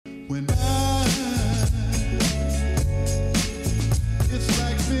When it's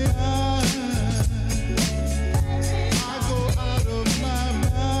like me, I go out of my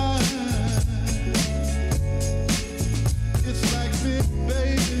mind. It's like me,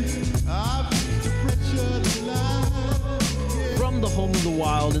 baby, I've reached the pressure line. From the home of the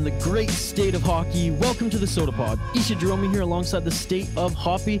wild in the great state of hockey, welcome to the Sota Pod. Isha Jerome here alongside the state of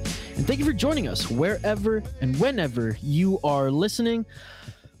hoppy, and thank you for joining us wherever and whenever you are listening.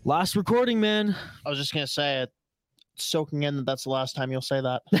 Last recording, man. I was just going to say it, soaking in that that's the last time you'll say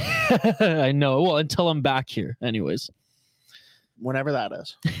that. I know. Well, until I'm back here. Anyways. Whenever that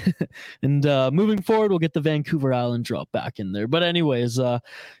is. And moving forward, we'll get the Vancouver Island drop back in there. But anyways,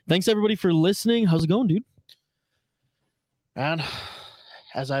 thanks everybody for listening. How's it going, dude? And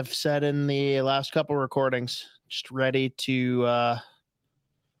as I've said in the last couple recordings, just ready to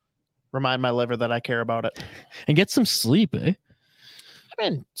remind my liver that I care about it. And get some sleep, eh? I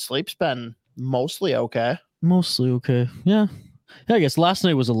mean, sleep's been mostly okay. Mostly okay. Yeah. I guess last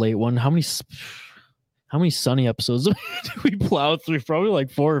night was a late one. How many sunny episodes did we plow through? Probably like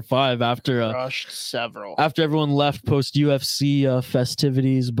 4 or 5 after rushed several after everyone left post UFC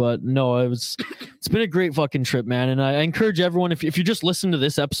festivities. But no, it's been a great fucking trip, man. And I encourage everyone, if you just listen to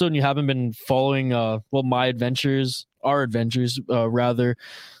this episode and you haven't been following our adventures rather,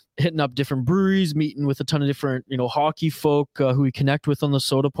 hitting up different breweries, meeting with a ton of different, hockey folk who we connect with on the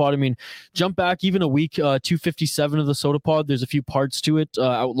Sota Pod. I mean, jump back even a week, 257 of the Sota Pod. There's a few parts to it,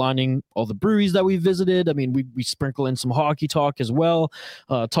 outlining all the breweries that we visited. I mean, we sprinkle in some hockey talk as well.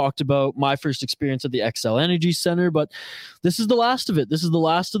 Talked about my first experience at the XL Energy Center, but this is the last of it. This is the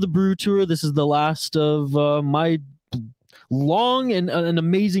last of the brew tour. This is the last of my long and an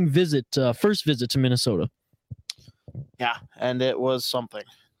amazing first visit to Minnesota. Yeah, and it was something.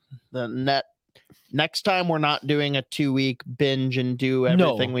 The next time we're not doing a 2-week binge and do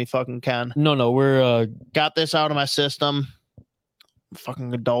everything we fucking can. No, we're got this out of my system.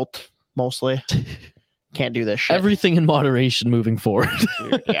 Fucking adult mostly. Can't do this shit. Everything in moderation moving forward.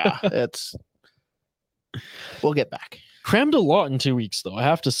 Dude, yeah, we'll get back. Crammed a lot in 2 weeks though, I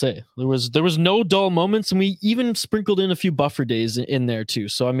have to say. There was no dull moments, and we even sprinkled in a few buffer days in there too.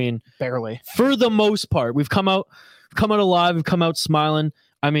 So I mean, barely. For the most part, we've come out alive, we've come out smiling.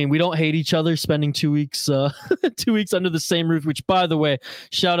 I mean, we don't hate each other, spending 2 weeks 2 weeks under the same roof, which, by the way,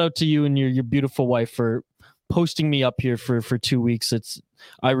 shout out to you and your beautiful wife for posting me up here for 2 weeks.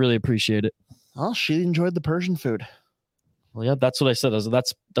 I really appreciate it. Well, she enjoyed the Persian food. Well, yeah, that's what I said.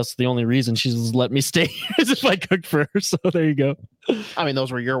 That's the only reason she's let me stay is if I cooked for her. So there you go. I mean,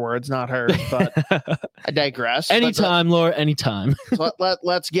 those were your words, not hers, but I digress. Anytime, Laura, anytime. So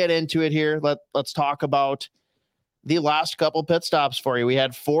let's get into it here. Let's talk about the last couple pit stops for you. We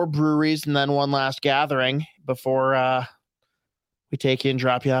had 4 breweries and then one last gathering before we take you and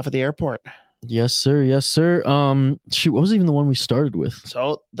drop you off at the airport. Yes, sir. Yes, sir. Shoot, what was even the one we started with?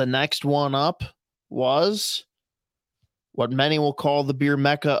 So the next one up was what many will call the beer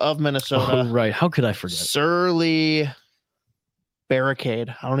mecca of Minnesota. Oh, right. How could I forget? Surly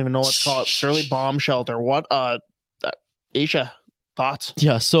Barricade. I don't even know what to call it. Surly Bomb Shelter. What? Isha, thoughts?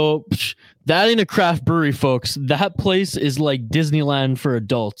 Yeah, so that ain't a craft brewery, folks. That place is like Disneyland for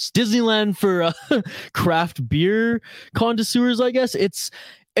adults. Disneyland for craft beer connoisseurs, I guess. It's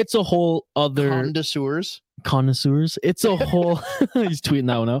a whole other connoisseurs. It's a whole he's tweeting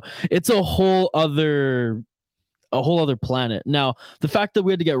that one out. It's a whole other planet. Now, the fact that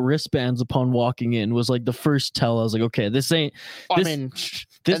we had to get wristbands upon walking in was like the first tell. I was like, okay, this ain't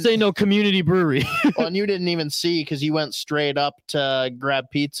no community brewery. Well, and you didn't even see because you went straight up to grab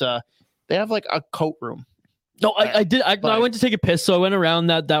pizza. They have like a coat room. No, I did. I went to take a piss, so I went around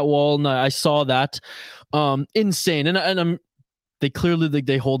that wall and I saw that. Insane. And I'm they clearly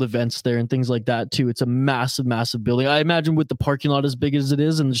they hold events there and things like that too. It's a massive, massive building. I imagine with the parking lot as big as it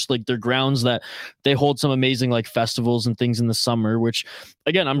is and just like their grounds that they hold some amazing like festivals and things in the summer, which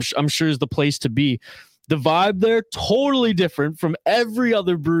again, I'm sure is the place to be. The vibe there, totally different from every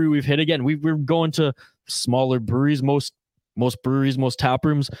other brewery we've hit. Again, we're going to smaller breweries, most breweries, most tap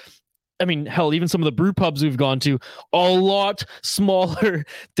rooms. I mean, hell, even some of the brew pubs we've gone to, a lot smaller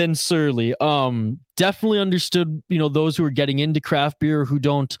than Surly. Definitely understood, those who are getting into craft beer who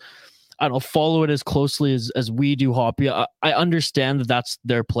don't, follow it as closely as we do hoppy. I understand that that's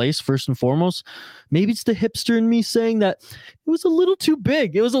their place, first and foremost. Maybe it's the hipster in me saying that it was a little too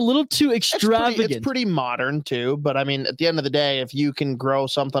big. It was a little too extravagant. It's pretty modern too, but I mean, at the end of the day, if you can grow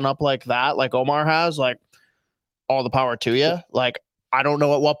something up like that, like Omar has, like all the power to you. Like, I don't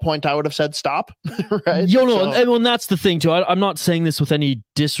know at what point I would have said stop. Right? You know, and that's the thing too. I'm not saying this with any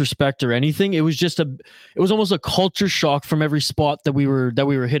disrespect or anything. It was almost a culture shock from every spot that we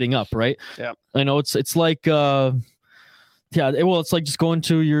were hitting up. Right. Yeah. I know it's like, it's like just going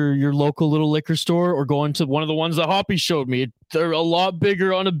to your local little liquor store or going to one of the ones that Hoppy showed me. They're a lot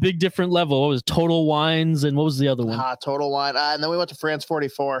bigger on a big different level. What was Total Wines and what was the other one? Total Wine. And then we went to France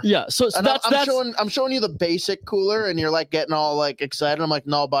 44. Yeah. So I'm showing you the basic cooler and you're like getting all like excited. I'm like,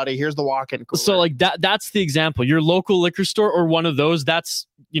 no, buddy, here's the walk-in cooler. So like that's the example. Your local liquor store or one of those, that's,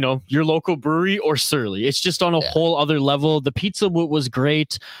 you know, your local brewery or Surly. It's just on a whole other level. The pizza was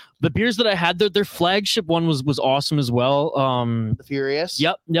great. The beers that I had, their flagship one was awesome as well. The Furious.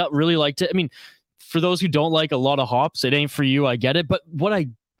 Yep, really liked it. I mean, for those who don't like a lot of hops, it ain't for you. I get it. But what I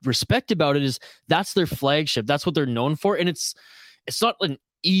respect about it is that's their flagship. That's what they're known for. And it's not an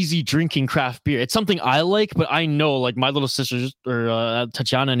easy drinking craft beer. It's something I like, but I know like my little sister or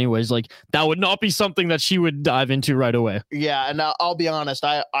Tatiana anyways, like that would not be something that she would dive into right away. Yeah. And I'll be honest.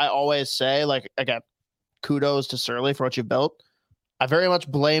 I always say, like, again, kudos to Surly for what you've built. I very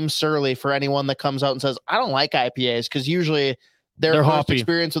much blame Surly for anyone that comes out and says, I don't like IPAs, because usually their first hoppy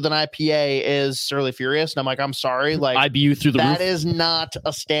experience with an IPA is Surly Furious. And I'm like, I'm sorry. Like, IBU through the roof. That is not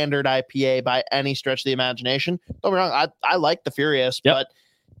a standard IPA by any stretch of the imagination. Don't be wrong. I like the Furious, but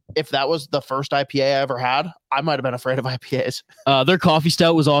if that was the first IPA I ever had, I might have been afraid of IPAs. Their coffee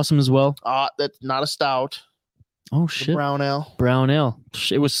stout was awesome as well. That's not a stout. Oh shit. Brown ale.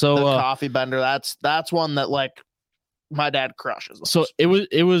 It was so the coffee bender. That's one that like my dad crushes. So it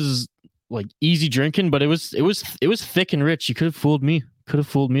was like easy drinking, but it was thick and rich. You could have fooled me.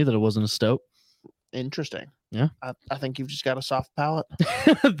 That it wasn't a stout. Interesting. Yeah. I think you've just got a soft palate.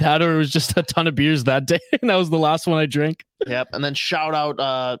 That, or it was just a ton of beers that day. And that was the last one I drank. Yep. And then shout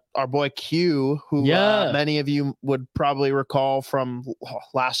out our boy Q, who many of you would probably recall from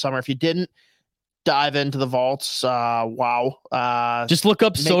last summer. If you didn't, dive into the vaults. Wow. Just look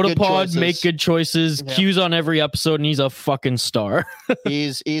up Sota Pod, make good choices. Yep. Q's on every episode and he's a fucking star.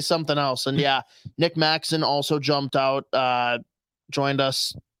 he's something else. And yeah, Nick Maxon also jumped out, joined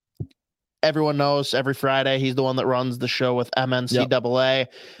us. Everyone knows every Friday he's the one that runs the show with MNCAA.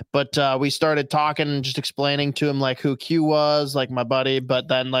 But we started talking and just explaining to him like who Q was, like my buddy. But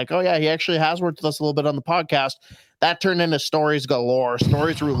then like, oh yeah, he actually has worked with us a little bit on the podcast. That turned into stories galore,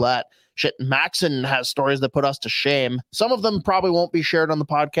 stories roulette. Shit, Maxon has stories that put us to shame. Some of them probably won't be shared on the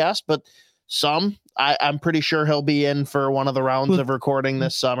podcast, but some I'm pretty sure he'll be in for one of the rounds of recording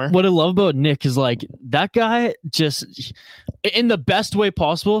this summer. What I love about Nick is like that guy just in the best way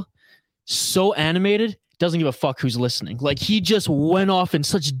possible. So animated, doesn't give a fuck who's listening. Like he just went off in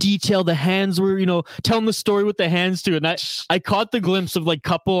such detail. The hands were, telling the story with the hands too. And I caught the glimpse of like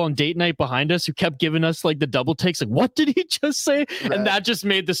couple on date night behind us who kept giving us like the double takes. Like, what did he just say? Right. And that just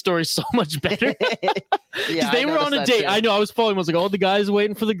made the story so much better. Yeah, they were on a date. Too. I know. I was following. I was like, oh, the guy's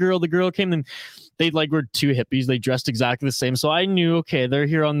waiting for the girl. The girl came and they like were two hippies. They dressed exactly the same. So I knew, okay, they're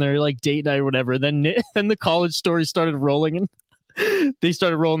here on their like date night or whatever. Then the college story started rolling and they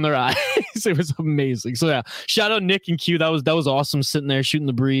started rolling their eyes. It was amazing. So yeah, shout out Nick and Q. That was awesome. Sitting there shooting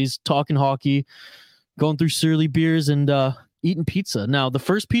the breeze, talking hockey, going through Surly beers, and eating pizza. Now the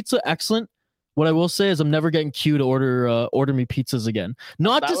first pizza, excellent. What I will say is I'm never getting Q to order me pizzas again.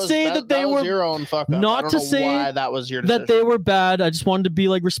 Not to say that they were your own fuck up. Not to say why that was your decision. That they were bad. I just wanted to be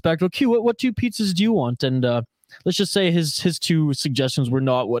like respectful. Q, what two pizzas do you want? And let's just say his two suggestions were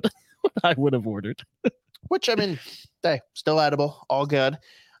not what I would have ordered. Which, I mean, hey, still edible. All good.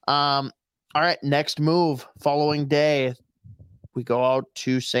 All right, next move. Following day, we go out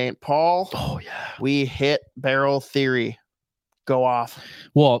to St. Paul. Oh, yeah. We hit Barrel Theory. Go off.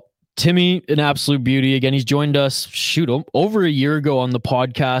 Well, Timmy, an absolute beauty. Again, he's joined us, over a year ago on the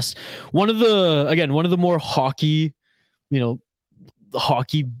podcast. One of the more hockey,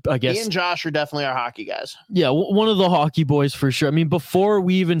 hockey, I guess. Me and Josh are definitely our hockey guys. Yeah, one of the hockey boys for sure. I mean, before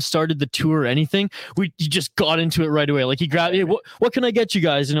we even started the tour or anything, he just got into it right away. Like he grabbed, hey, what can I get you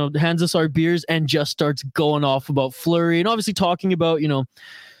guys? Hands us our beers and just starts going off about Fleury and obviously talking about,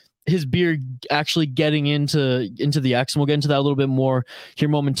 his beer actually getting into the X, and we'll get into that a little bit more here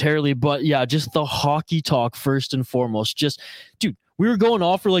momentarily. But yeah, just the hockey talk first and foremost. Just, dude, we were going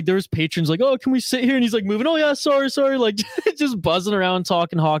off for like there was patrons like, oh, can we sit here? And he's like moving. Oh yeah, sorry, like just buzzing around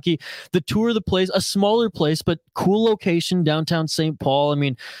talking hockey. The tour of the place, a smaller place but cool location, downtown St. Paul. I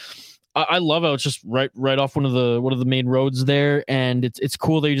mean, I love how it's just right off one of the main roads there, and it's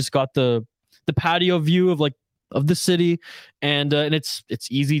cool that you just got the patio view of the city, and it's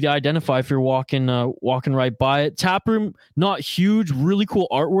easy to identify if you're walking right by it. Taproom, not huge, really cool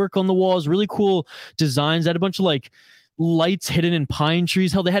artwork on the walls, really cool designs. Had a bunch of like lights hidden in pine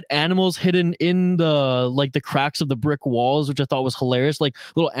trees. Hell, they had animals hidden in the cracks of the brick walls, which I thought was hilarious. Like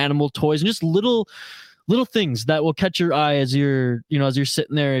little animal toys and just little things that will catch your eye as you're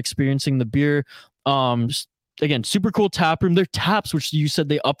sitting there experiencing the beer. Just, again, super cool tap room. Their taps, which you said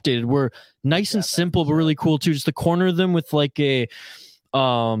they updated, were nice and simple, but really cool too. Just the corner of them with like a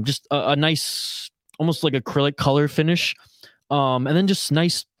nice, almost like acrylic color finish. And then just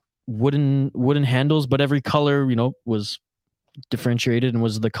nice wooden handles, but every color, was differentiated and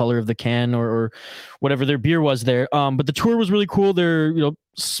was the color of the can or whatever their beer was there. But the tour was really cool. They're,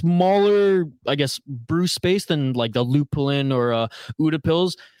 smaller, I guess, brew space than like the Lupulin or Uda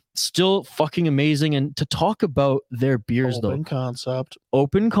Pills. Still fucking amazing. And to talk about their beers, Open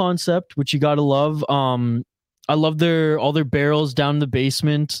concept, which you gotta love. I love all their barrels down in the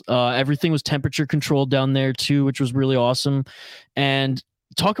basement. Everything was temperature controlled down there too, which was really awesome. And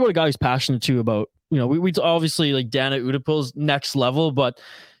talk about a guy who's passionate too about, we obviously like Dan at Udapil's next level, but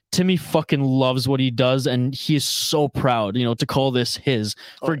Timmy fucking loves what he does, and he is so proud, to call this his.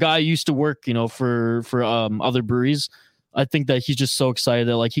 For a guy who used to work, for other breweries, I think that he's just so excited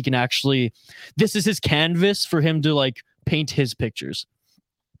that like he can actually, this is his canvas for him to like paint his pictures.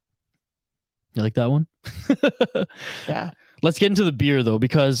 You like that one? Yeah. Let's get into the beer though,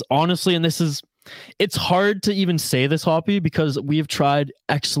 because honestly, and it's hard to even say this, Hoppy, because we have tried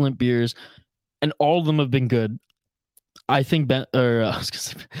excellent beers and all of them have been good. I think Barrel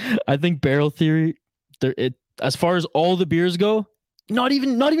Theory, as far as all the beers go, not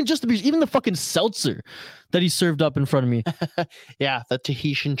even just the beers, even the fucking seltzer that he served up in front of me. Yeah, the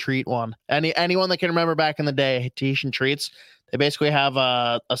Tahitian treat one. Anyone that can remember back in the day, Tahitian treats, they basically have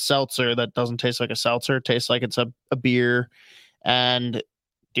a seltzer that doesn't taste like a seltzer. It tastes like it's a beer. And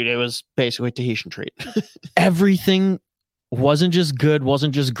dude, it was basically Tahitian treat. Everything wasn't just good,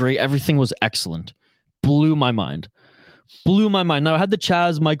 wasn't just great. Everything was excellent. Blew my mind. Now I had the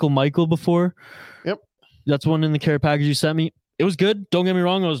Chaz Michael before. Yep. That's one in the care package you sent me. It was good. Don't get me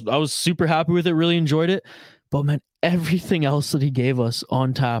wrong. I was super happy with it. Really enjoyed it. But man, everything else that he gave us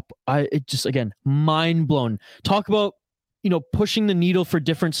on tap, it just, again, mind blown. Talk about, pushing the needle for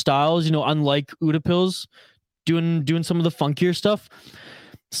different styles, unlike Udapils, doing some of the funkier stuff.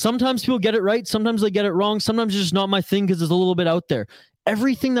 Sometimes people get it right. Sometimes they get it wrong. Sometimes it's just not my thing because it's a little bit out there.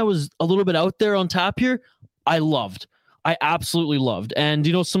 Everything that was a little bit out there on tap here, I loved. I absolutely loved. And,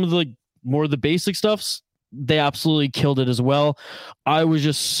 some of the more of the basic stuffs, they absolutely killed it as well. I was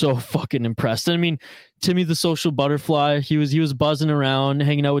just so fucking impressed. And I mean, Timmy the social butterfly, he was buzzing around,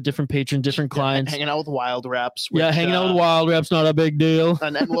 hanging out with different patrons, different clients. Hanging out with Wild Reps. Hanging out with Wild Reps, not a big deal.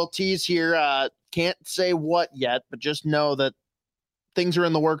 And we'll tease here, can't say what yet, but just know that things are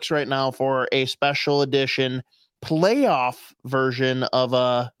in the works right now for a special edition playoff version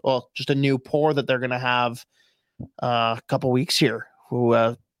of just a new pour that they're going to have a couple weeks here, who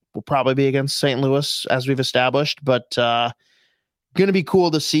will probably be against St. Louis, as we've established, but going to be cool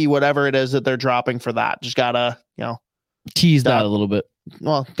to see whatever it is that they're dropping for that. Just gotta, tease that a little bit.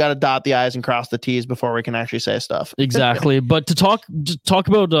 Well, gotta dot the I's and cross the T's before we can actually say stuff. Exactly. But to talk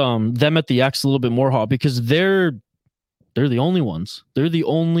about them at the X a little bit more, Hot, because they're the only ones. They're the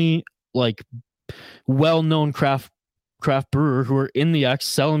only like well-known craft brewer who are in the X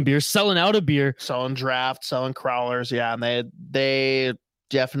selling beer, selling out of beer, selling draft, selling crawlers. Yeah, and they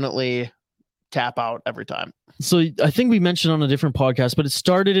definitely tap out every time. So I think we mentioned on a different podcast, but it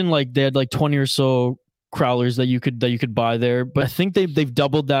started in like they had like 20 or so crowlers that you could buy there, but I think they've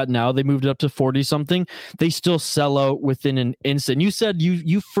doubled that now. They moved it up to 40 something. They still sell out within an instant. You said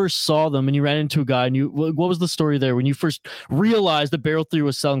you first saw them and you ran into a guy, and what was the story there when you first realized that Barrel 3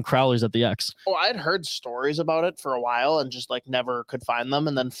 was selling crowlers at the X? Oh, I'd heard stories about it for a while and just like never could find them,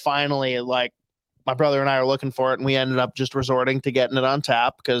 and then finally like my brother and I are looking for it, and we ended up just resorting to getting it on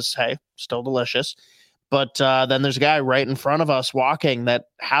tap because, hey, still delicious. But then there's a guy right in front of us walking that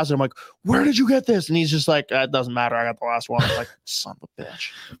has it. I'm like, where did you get this? And he's just like, it doesn't matter. I got the last one. I'm like, son of a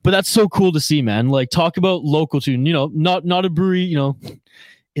bitch. But that's so cool to see, man. Like, talk about local too. Not a brewery,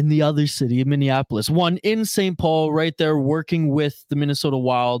 in the other city, in Minneapolis. One in St. Paul, right there, working with the Minnesota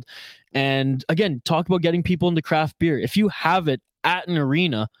Wild. And again, talk about getting people into craft beer. If you have it at an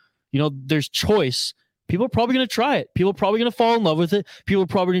arena, there's choice. People are probably going to try it. People are probably going to fall in love with it. People are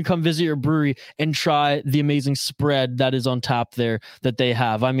probably going to come visit your brewery and try the amazing spread that is on tap there that they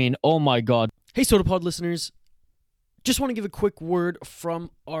have. I mean, oh my God. Hey, SodaPod listeners. Just want to give a quick word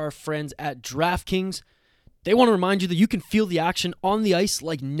from our friends at DraftKings. They want to remind you that you can feel the action on the ice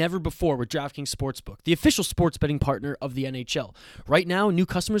like never before with DraftKings Sportsbook, the official sports betting partner of the NHL. Right now, new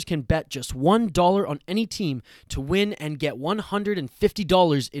customers can bet just $1 on any team to win and get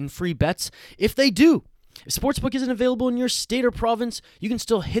 $150 in free bets if they do. If Sportsbook isn't available in your state or province, you can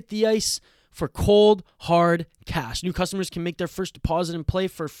still hit the ice for cold, hard cash. New customers can make their first deposit and play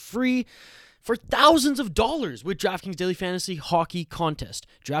for free for thousands of dollars with DraftKings Daily Fantasy Hockey Contest.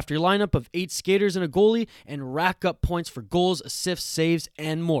 Draft your lineup of 8 skaters and a goalie and rack up points for goals, assists, saves,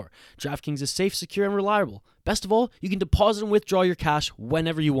 and more. DraftKings is safe, secure, and reliable. Best of all, you can deposit and withdraw your cash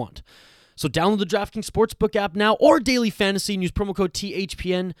whenever you want. So download the DraftKings Sportsbook app now or Daily Fantasy and use promo code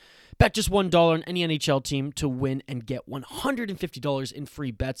THPN. Bet just $1 on any NHL team to win and get $150 in free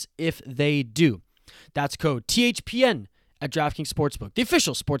bets if they do. That's code THPN at DraftKings Sportsbook, the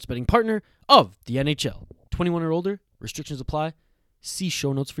official sports betting partner of the NHL. 21 or older, restrictions apply. See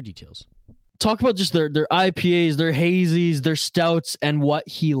show notes for details. Talk about just their IPAs, their hazies, their stouts, and what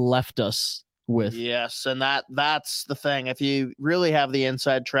he left us with. Yes, and that's the thing. If you really have the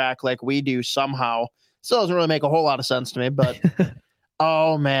inside track like we do somehow, still doesn't really make a whole lot of sense to me, but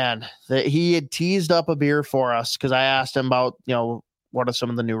oh man, he had teased up a beer for us because I asked him about, what are some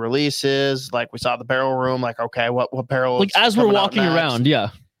of the new releases? Like we saw the barrel room, like, okay, what barrel? Like as we're walking around,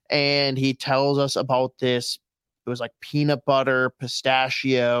 yeah. And he tells us about this. It was like peanut butter,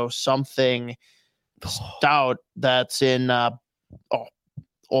 pistachio, something stout that's in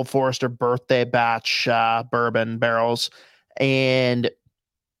Old Forester birthday batch bourbon barrels. And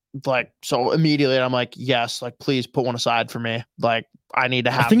like, so immediately I'm like, yes, like please put one aside for me. Like I need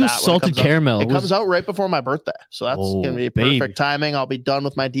to have I think that. it was salted caramel. It comes out right before my birthday. So that's going to be perfect timing. I'll be done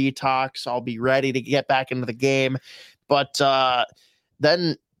with my detox. I'll be ready to get back into the game. But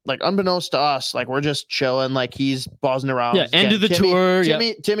then like unbeknownst to us, like we're just chilling, like he's buzzing around. Yeah, end of the tour.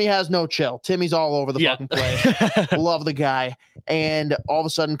 Timmy has no chill. Timmy's all over the fucking place. Love the guy. And all of a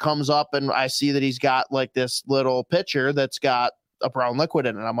sudden comes up and I see that he's got like this little pitcher that's got a brown liquid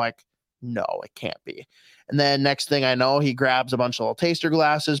in it. I'm like, no, it can't be. And then next thing I know, he grabs a bunch of little taster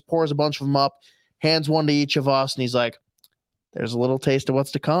glasses, pours a bunch of them up, hands one to each of us, and he's like, there's a little taste of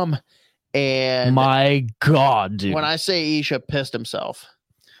what's to come. And my God, dude. When I say Isha pissed himself,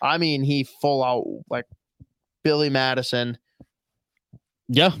 I mean he full out like Billy Madison.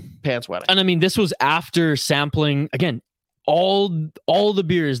 Yeah. Pants wetting. And I mean, this was after sampling again all the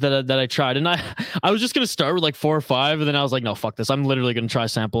beers that I tried, and I was just gonna start with like 4 or 5, and then I was like, no, fuck this, I'm literally gonna try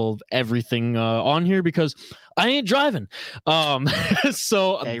sample everything on here because I ain't driving.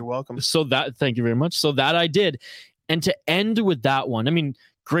 So yeah, you're welcome. So that, thank you very much. So that I did, and to end with that one, I mean,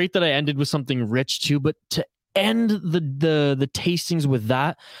 great that I ended with something rich too, but to end the tastings with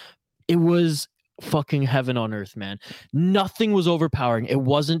that, it was fucking heaven on earth, man. Nothing was overpowering. It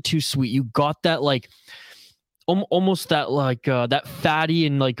wasn't too sweet. You got that like almost that like that fatty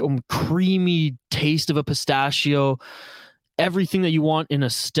and like creamy taste of a pistachio. Everything that you want in a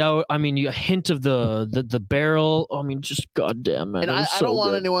stout. I mean, a hint of the barrel. I mean, just goddamn, man. And I don't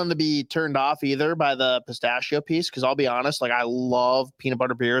want anyone to be turned off either by the pistachio piece, because I'll be honest, like I love peanut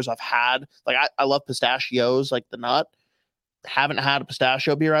butter beers. I've had like I love pistachios, like the nut. Haven't had a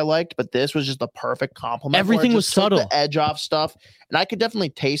pistachio beer I liked, but this was just the perfect compliment. Everything was subtle. The edge off stuff, and I could definitely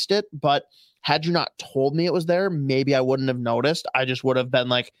taste it, but had you not told me it was there, maybe I wouldn't have noticed. I just would have been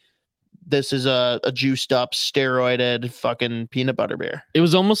like, this is a juiced up, steroided fucking peanut butter beer. It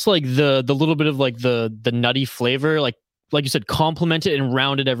was almost like the little bit of like the nutty flavor, like you said, complemented and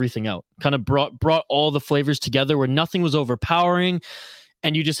rounded everything out. Kind of brought all the flavors together where nothing was overpowering,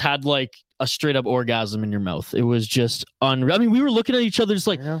 and you just had like a straight up orgasm in your mouth. It was just unreal. I mean, we were looking at each other just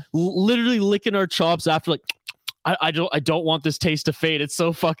like literally licking our chops after like, I don't want this taste to fade. It's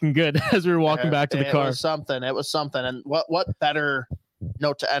so fucking good as we were walking back to the car. It was something. And what better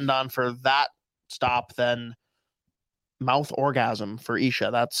note to end on for that stop than mouth orgasm for Isha?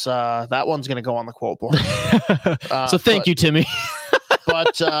 That's that one's gonna go on the quote board. So thank you, Timmy.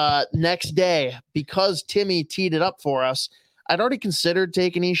 But next day, because Timmy teed it up for us, I'd already considered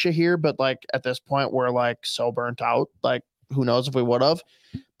taking Isha here, but like at this point we're like so burnt out, like who knows if we would have.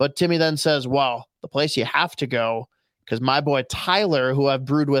 But Timmy then says, well, the place you have to go, because my boy Tyler, who I've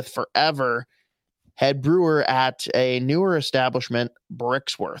brewed with forever, head brewer at a newer establishment,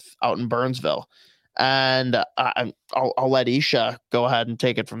 Bricksworth, out in Burnsville. And I'll let Isha go ahead and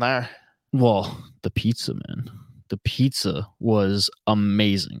take it from there. Well, the pizza, man. The pizza was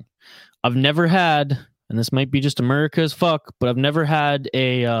amazing. I've never had, and this might be just America as fuck, but I've never had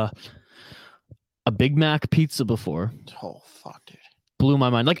a Big Mac pizza before. Oh, fuck, dude. Blew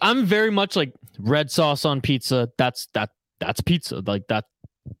my mind. Like, I'm very much like red sauce on pizza. That's pizza. Like that.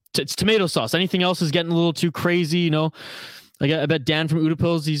 It's tomato sauce. Anything else is getting a little too crazy, you know. Like I bet Dan from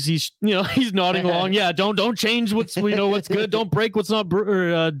Oedipals, he's he's nodding along. Yeah, don't change what's what's good. Don't break what's not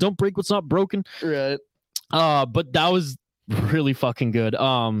don't break what's not broken. Right. But that was really fucking good.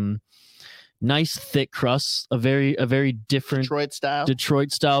 nice thick crust, a very different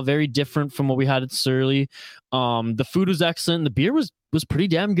Detroit style, very different from what we had at Surly. The food was excellent. The beer was pretty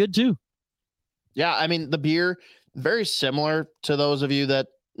damn good too. Yeah, I mean the beer very similar to those of you that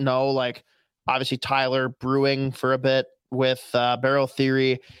know, like obviously Tyler Brewing for a bit with Barrel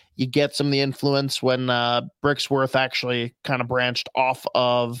Theory. You get some of the influence when Bricksworth actually kind of branched off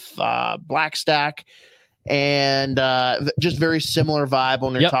of Black Stack, and just very similar vibe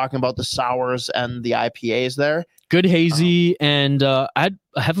when you're talking about the sours and the IPAs there. Good hazy, and I had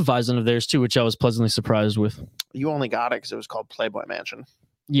a Hefeweizen of theirs too, which I was pleasantly surprised with. You only got it because it was called Playboy Mansion.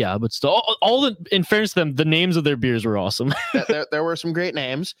 Yeah, but still, in fairness to them, the names of their beers were awesome. there were some great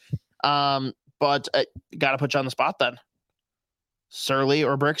names, but got to put you on the spot then. Surly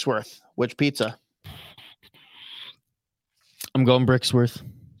or Bricksworth? Which pizza? I'm going Bricksworth.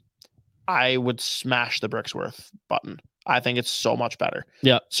 I would smash the Bricksworth button. I think it's so much better.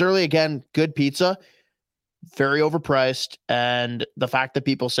 Yeah. Surly, again, good pizza, very overpriced. And the fact that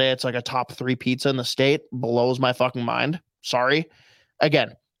people say it's like a top 3 pizza in the state blows my fucking mind. Sorry.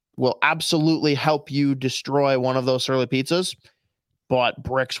 Again, will absolutely help you destroy one of those Surly pizzas, but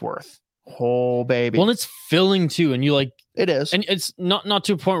Bricksworth. Oh, baby. Well, and it's filling too. And you like, it is. And it's not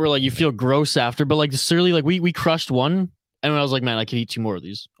to a point where like you feel gross after, but like the Surly, like we crushed one. And I was like, man, I could eat 2 more of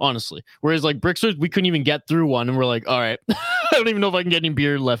these, honestly. Whereas like Bricksworth, we couldn't even get through one. And we're like, all right, I don't even know if I can get any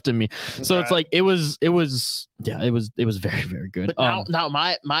beer left in me. Okay. So it's like, it was very, very good. But now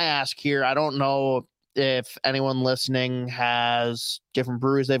my ask here, I don't know if anyone listening has different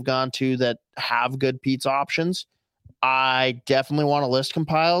breweries they've gone to that have good pizza options. I definitely want a list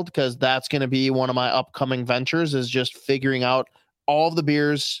compiled because that's going to be one of my upcoming ventures, is just figuring out all of the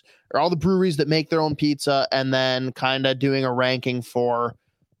beers or all the breweries that make their own pizza and then kind of doing a ranking for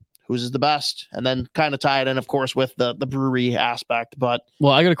whose is the best, and then kind of tie it in, of course, with the brewery aspect. But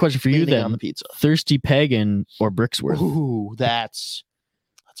well, I got a question for you then. On the pizza. Thirsty Pagan or Bricksworth? Ooh, that's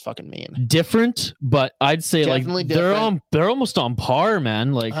fucking mean. Different, but I'd say definitely like different. they're almost on par,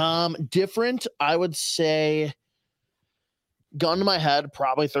 man. Like different, I would say, gun to my head,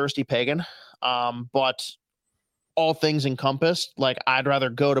 probably Thirsty Pagan. But all things encompassed, like I'd rather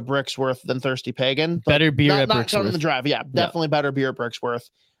go to Bricksworth than Thirsty Pagan. Better beer at not Bricksworth. On the drive. Yeah, definitely better beer at Bricksworth.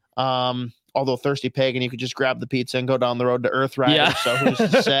 Although Thirsty Pagan, you could just grab the pizza and go down the road to Earth Rider. Yeah. So who's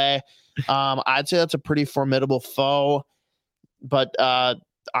to say? I'd say that's a pretty formidable foe. But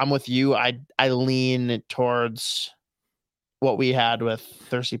I'm with you. I lean towards what we had with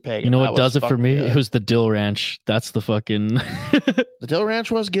Thirsty Pagan. You know what does it for me? Good. It was the Dill Ranch. That's the fucking the Dill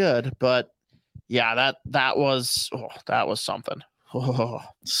Ranch was good, but yeah, that was something. Oh.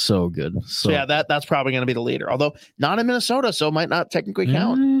 So good. So yeah, that's probably going to be the leader. Although not in Minnesota, so might not technically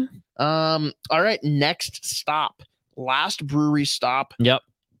count. All right, next stop. Last brewery stop. Yep.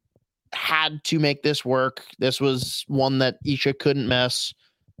 Had to make this work. This was one that Isha couldn't miss.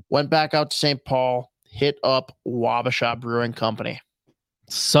 Went back out to St. Paul, hit up Wabasha Brewing Company.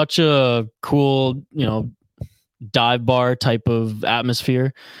 Such a cool, dive bar type of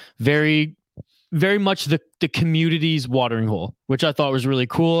atmosphere. Very, very much the community's watering hole, which I thought was really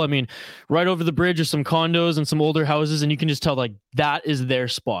cool. I mean, right over the bridge are some condos and some older houses, and you can just tell like that is their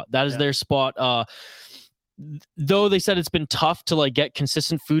spot. That is their spot. Though they said it's been tough to like get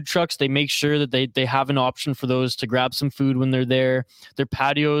consistent food trucks, they make sure that they have an option for those to grab some food when they're there. Their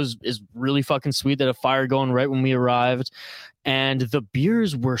patios is really fucking sweet. They had a fire going right when we arrived, and the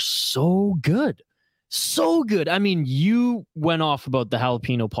beers were so good. So good. I mean, you went off about the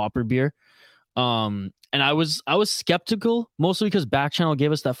jalapeno popper beer. And I was skeptical, mostly because Back Channel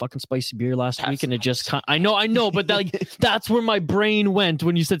gave us that fucking spicy beer last week, and it just I know, but that's where my brain went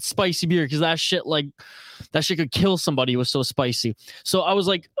when you said spicy beer, because that shit could kill somebody. It was so spicy. So I was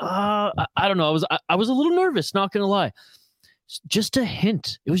like, I don't know. I was a little nervous, not gonna lie. Just a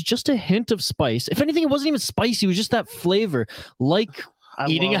hint. It was just a hint of spice. If anything, it wasn't even spicy. It was just that flavor, like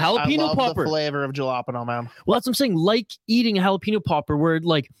eating a jalapeno popper. The flavor of jalapeno, man. Well, that's what I'm saying. Like eating a jalapeno popper, where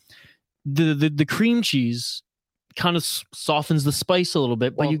like the cream cheese kind of softens the spice a little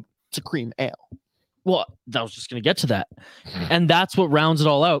bit, but it's a cream ale. Well, I was just going to get to that. And that's what rounds it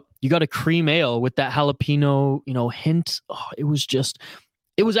all out. You got a cream ale with that jalapeno, hint. Oh, it was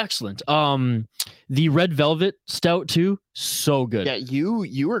excellent. The red velvet stout too, so good. Yeah,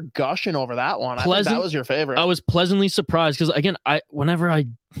 you were gushing over that one. I think that was your favorite. I was pleasantly surprised because again, whenever I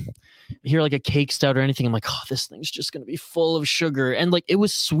hear like a cake stout or anything, I'm like, oh, this thing's just going to be full of sugar. And like, it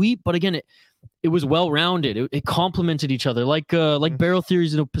was sweet, but again, it was well-rounded. It complemented each other. Like Barrel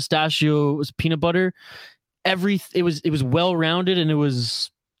Theory's, pistachio, it was peanut butter. It was well-rounded, and it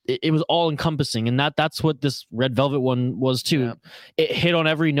was it was all encompassing, and that's what this Red Velvet one was too. Yeah. It hit on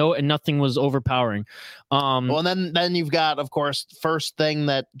every note, and nothing was overpowering. Well, and then you've got, of course, first thing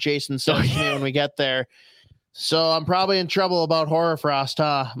that Jason says to me when we get there. So I'm probably in trouble about Horrorfrost,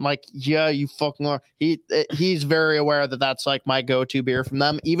 huh? I'm like, yeah, you fucking are. He's very aware that that's like my go-to beer from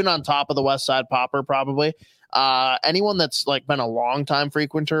them, even on top of the West Side Popper, probably. Anyone that's like been a long time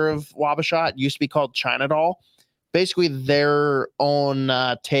frequenter of Wabasha, it used to be called China Doll. Basically their own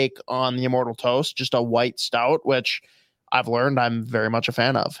take on the Immortal Toast, just a white stout, which I've learned I'm very much a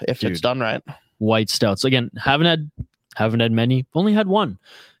fan of if it's done right. White stouts. Again, haven't had many, only had one.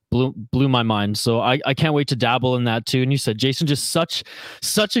 Blew my mind. So I can't wait to dabble in that too. And you said Jason, just such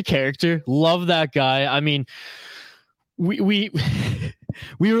a character. Love that guy. I mean, we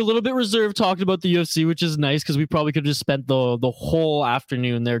we were a little bit reserved talking about the UFC, which is nice because we probably could have just spent the whole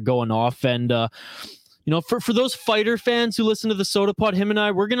afternoon there going off. And for those fighter fans who listen to the Sota Pod, him and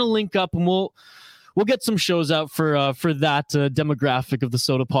I, we're gonna link up and we'll get some shows out for that demographic of the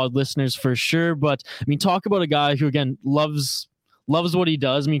Sota Pod listeners for sure. But I mean, talk about a guy who again loves what he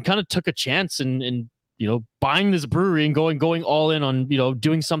does. I mean, kind of took a chance and buying this brewery and going all in on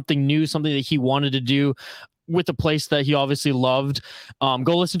doing something new, something that he wanted to do with a place that he obviously loved.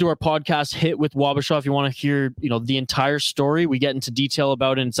 Go listen to our podcast Hit with Wabasha if you want to hear the entire story. We get into detail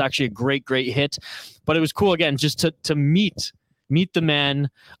about it, and it's actually a great hit. But it was cool again just to meet the man,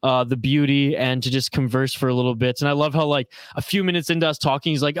 the beauty, and to just converse for a little bit. And I love how like a few minutes into us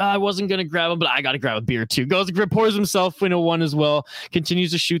talking, he's like, I wasn't going to grab him, but I got to grab a beer too. Goes, pours himself into one as well,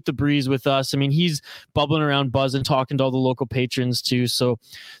 continues to shoot the breeze with us. I mean, he's bubbling around, buzzing, talking to all the local patrons too. So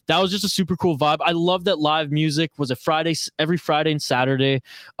that was just a super cool vibe. I love that live music was every Friday and Saturday.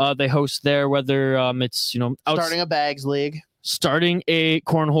 They host there, whether it's, starting a bags league, starting a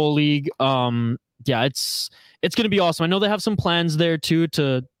cornhole league. Yeah, it's going to be awesome. I know they have some plans there too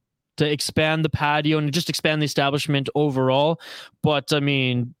to expand the patio and just expand the establishment overall. But I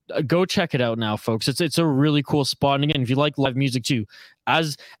mean, go check it out now, folks. It's a really cool spot. And again, if you like live music too,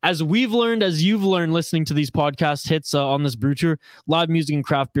 as we've learned, as you've learned listening to these podcast hits on this brew tour, live music and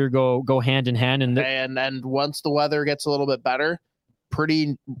craft beer go hand in hand. And once the weather gets a little bit better,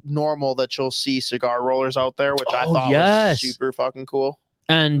 pretty normal that you'll see cigar rollers out there, which I thought was super fucking cool.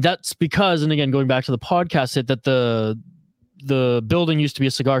 And that's because, and again, going back to the podcast hit, that the building used to be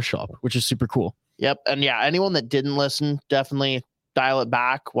a cigar shop, which is super cool. Yep. And yeah, anyone that didn't listen, definitely dial it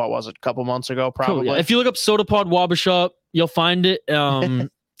back. What was it? A couple months ago, probably. Cool, yeah. If you look up Sota Pod Wabasha, you'll find it.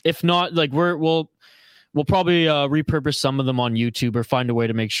 If not, like we'll probably repurpose some of them on YouTube or find a way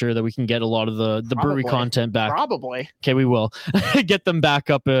to make sure that we can get a lot of the brewery content back. Probably. Okay, we will get them back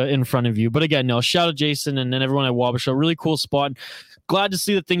up in front of you. But again, no, shout out Jason and everyone at Wabasha. Really cool spot. Glad to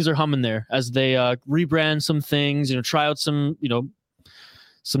see that things are humming there as they rebrand some things, try out some,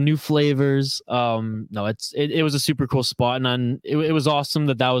 some new flavors. No, it was a super cool spot, and it was awesome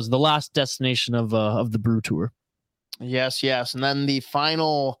that was the last destination of the brew tour. Yes. And then the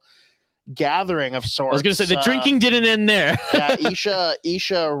final gathering of sorts. I was going to say the drinking didn't end there. Yeah,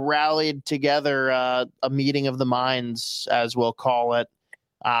 Isha rallied together a meeting of the minds, as we'll call it,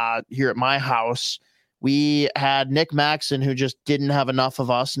 here at my house. We had Nick Maxon, who just didn't have enough of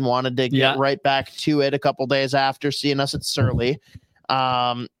us and wanted to get right back to it a couple days after seeing us at Surly.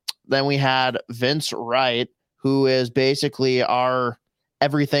 Then we had Vince Wright, who is basically our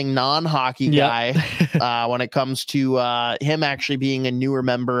everything non-hockey guy when it comes to him actually being a newer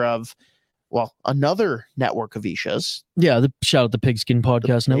member of, another network of Isha's. Yeah, shout out the Pigskin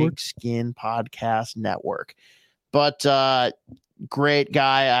Podcast Network. Pigskin Podcast Network. But great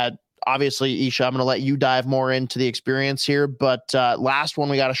guy. Obviously, Isha, I'm going to let you dive more into the experience here. But last one,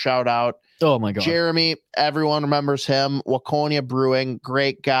 we got to shout out. Oh, my God. Jeremy, everyone remembers him. Waconia Brewing,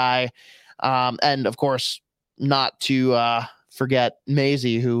 great guy. And, of course, not to forget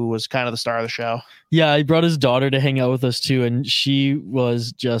Maisie, who was kind of the star of the show. Yeah, he brought his daughter to hang out with us, too, and she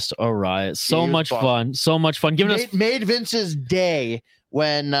was just a riot. So much fun. Made Vince's day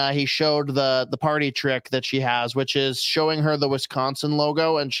when he showed the party trick that she has, which is showing her the Wisconsin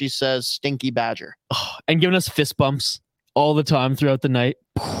logo, and she says Stinky Badger. Oh, and giving us fist bumps all the time throughout the night,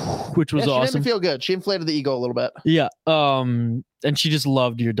 which was awesome. She made me feel good. She inflated the ego a little bit. Yeah. And she just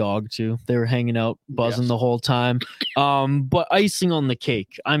loved your dog too. They were hanging out, buzzing the whole time. But icing on the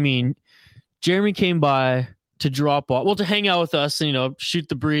cake. I mean, Jeremy came by to drop off, to hang out with us and, shoot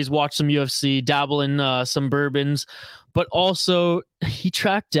the breeze, watch some UFC, dabble in some bourbons. But also, he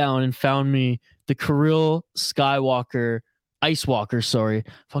tracked down and found me the Kirill Skywalker Ice Walker, sorry,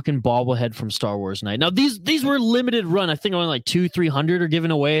 fucking bobblehead from Star Wars Night. Now these were limited run. I think only like 200-300 are given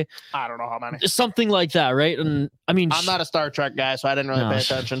away. I don't know how many. Something like that, right? And I mean, I'm not a Star Trek guy, so I didn't really pay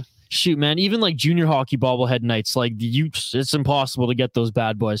attention. Shoot, man, even like junior hockey bobblehead nights, like it's impossible to get those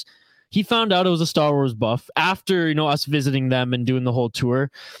bad boys. He found out it was a Star Wars buff after, us visiting them and doing the whole tour.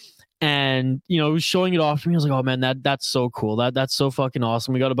 And, he was showing it off to me. I was like, oh man, that's so cool. That's so fucking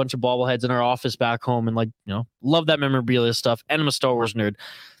awesome. We got a bunch of bobbleheads in our office back home and love that memorabilia stuff. And I'm a Star Wars nerd.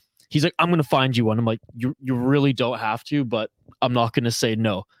 He's like, I'm going to find you one. I'm like, you really don't have to, but I'm not going to say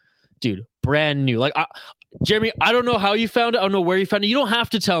no. Dude, brand new. Like, Jeremy, I don't know how you found it. I don't know where you found it. You don't have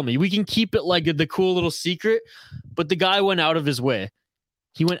to tell me. We can keep it like the cool little secret, but the guy went out of his way.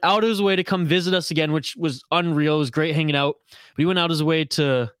 He went out of his way to come visit us again, which was unreal. It was great hanging out. But he went out of his way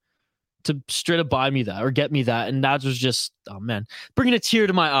to straight up buy me that or get me that. And that was just, oh man, bringing a tear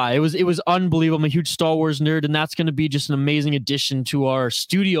to my eye. It was unbelievable. I'm a huge Star Wars nerd, and that's going to be just an amazing addition to our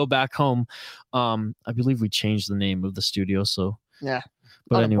studio back home. I believe we changed the name of the studio. So yeah.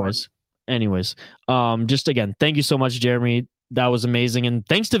 But anyways, just again, thank you so much, Jeremy. That was amazing. And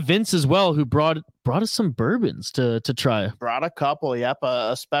thanks to Vince as well, who brought us some bourbons to try. Brought a couple. Yep.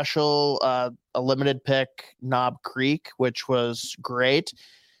 A special, a limited pick Knob Creek, which was great.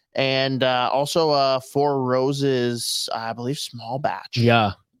 And also Four Roses, I believe, small batch.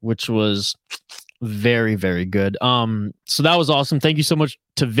 Yeah, which was very, very good. So that was awesome. Thank you so much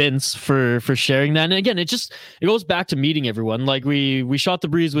to Vince for sharing that. And again, it goes back to meeting everyone. Like we shot the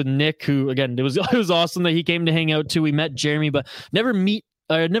breeze with Nick, who again, it was awesome that he came to hang out too. We met Jeremy, but never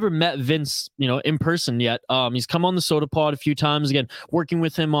met Vince, in person yet. He's come on the Sota Pod a few times. Again, working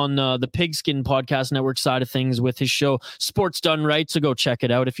with him on the Pigskin Podcast Network side of things with his show Sports Done Right. So go check it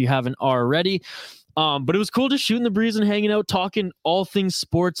out if you haven't already. But it was cool just shooting the breeze and hanging out, talking all things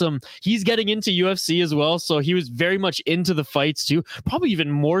sports. He's getting into UFC as well, so he was very much into the fights too, probably even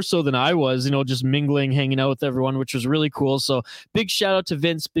more so than I was, just mingling, hanging out with everyone, which was really cool. So big shout out to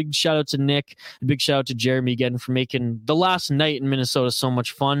Vince, big shout out to Nick, and big shout out to Jeremy again for making the last night in Minnesota so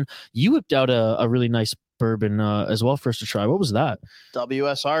much fun. You whipped out a really nice bourbon as well for us to try. What was that?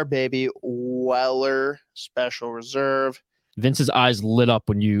 WSR, baby. Weller Special Reserve. Vince's eyes lit up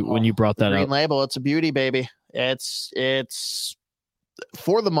when you brought that green up. Label, it's a beauty, baby. It's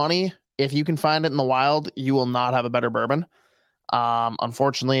for the money. If you can find it in the wild, you will not have a better bourbon.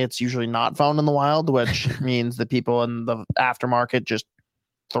 Unfortunately, it's usually not found in the wild, which means the people in the aftermarket just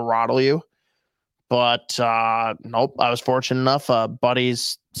throttle you. But nope, I was fortunate enough. A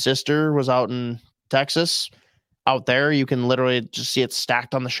buddy's sister was out in Texas. Out there, you can literally just see it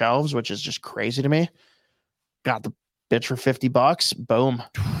stacked on the shelves, which is just crazy to me. Got the bitch for $50. Boom.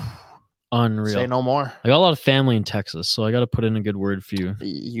 Unreal. Say no more. I got a lot of family in Texas, so I got to put in a good word for you.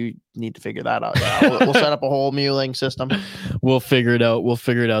 You need to figure that out. Yeah, we'll set up a whole muling system. We'll figure it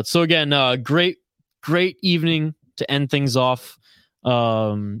out. So again, great evening to end things off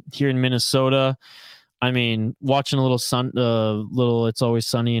here in Minnesota. I mean, watching a little It's Always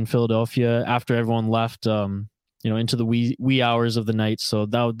Sunny in Philadelphia after everyone left, into the wee hours of the night. So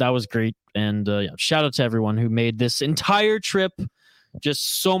that was great. And shout out to everyone who made this entire trip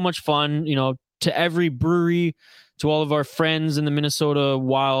just so much fun, to every brewery, to all of our friends in the Minnesota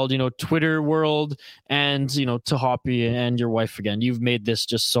wild, Twitter world, and, to Hoppy and your wife again. You've made this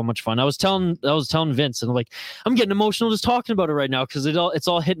just so much fun. I was telling Vince, and I'm getting emotional just talking about it right now because it's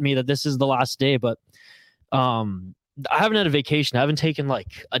all hitting me that this is the last day. But I haven't had a vacation. I haven't taken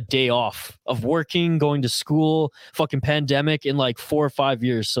a day off of working, going to school, fucking pandemic in 4 or 5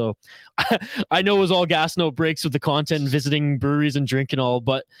 years. So I know it was all gas, no breaks with the content, visiting breweries and drinking all,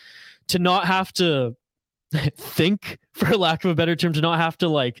 but to not have to think, for lack of a better term, to not have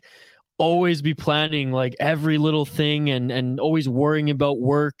to always be planning every little thing and always worrying about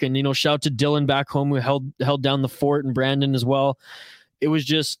work. And, shout out to Dylan back home who held down the fort, and Brandon as well. It was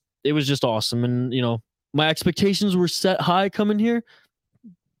just awesome. And, my expectations were set high coming here.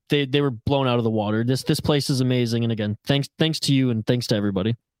 They were blown out of the water. This place is amazing. And again, thanks to you and thanks to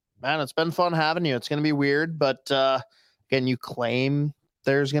everybody. Man, it's been fun having you. It's going to be weird, but again, you claim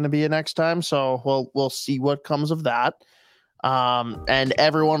there's going to be a next time, so we'll see what comes of that. And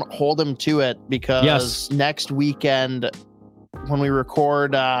everyone hold him to it, because next weekend when we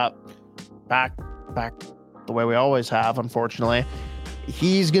record back the way we always have, unfortunately,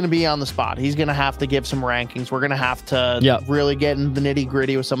 he's going to be on the spot. He's going to have to give some rankings. We're going to have to really get into the nitty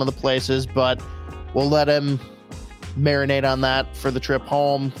gritty with some of the places, but we'll let him marinate on that for the trip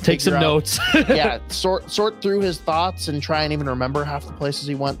home. Take some notes. Sort through his thoughts and try and even remember half the places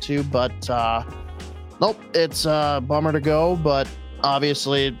he went to. But nope, it's a bummer to go, but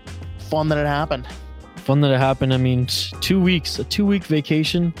obviously fun that it happened. Fun that it happened. I mean, 2 weeks, a 2-week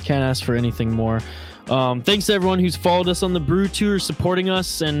vacation. Can't ask for anything more. Thanks to everyone who's followed us on the Brew Tour, supporting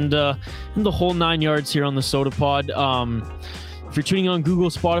us, and the whole 9 yards here on the Sota Pod. If you're tuning on Google,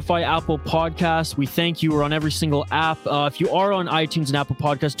 Spotify, Apple Podcasts, we thank you. We're on every single app. If you are on iTunes and Apple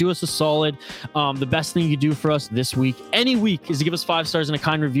Podcasts, do us a solid. The best thing you do for us this week, any week, is to give us 5 stars and a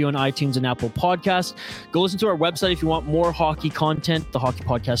kind review on iTunes and Apple Podcasts. Go listen to our website if you want more hockey content,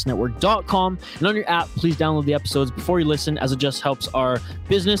 thehockeypodcastnetwork.com. And on your app, please download the episodes before you listen, as it just helps our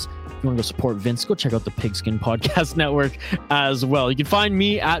business. If you want to go support Vince, go check out the Pigskin Podcast Network as well. You can find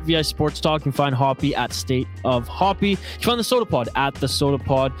me at VI Sports Talk. You can find Hoppy at State of Hoppy. You can find the Sota Pod at the Sota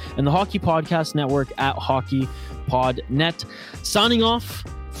Pod, and the Hockey Podcast Network at HockeyPodNet. Signing off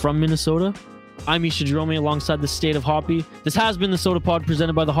from Minnesota, I'm Misha Jerome alongside the State of Hoppy. This has been the Sota Pod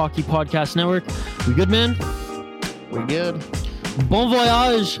presented by the Hockey Podcast Network. We good, man? We good. Bon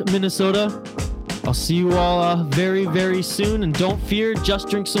voyage, Minnesota. I'll see you all very, very soon. And don't fear, just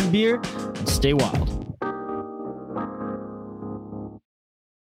drink some beer and stay wild.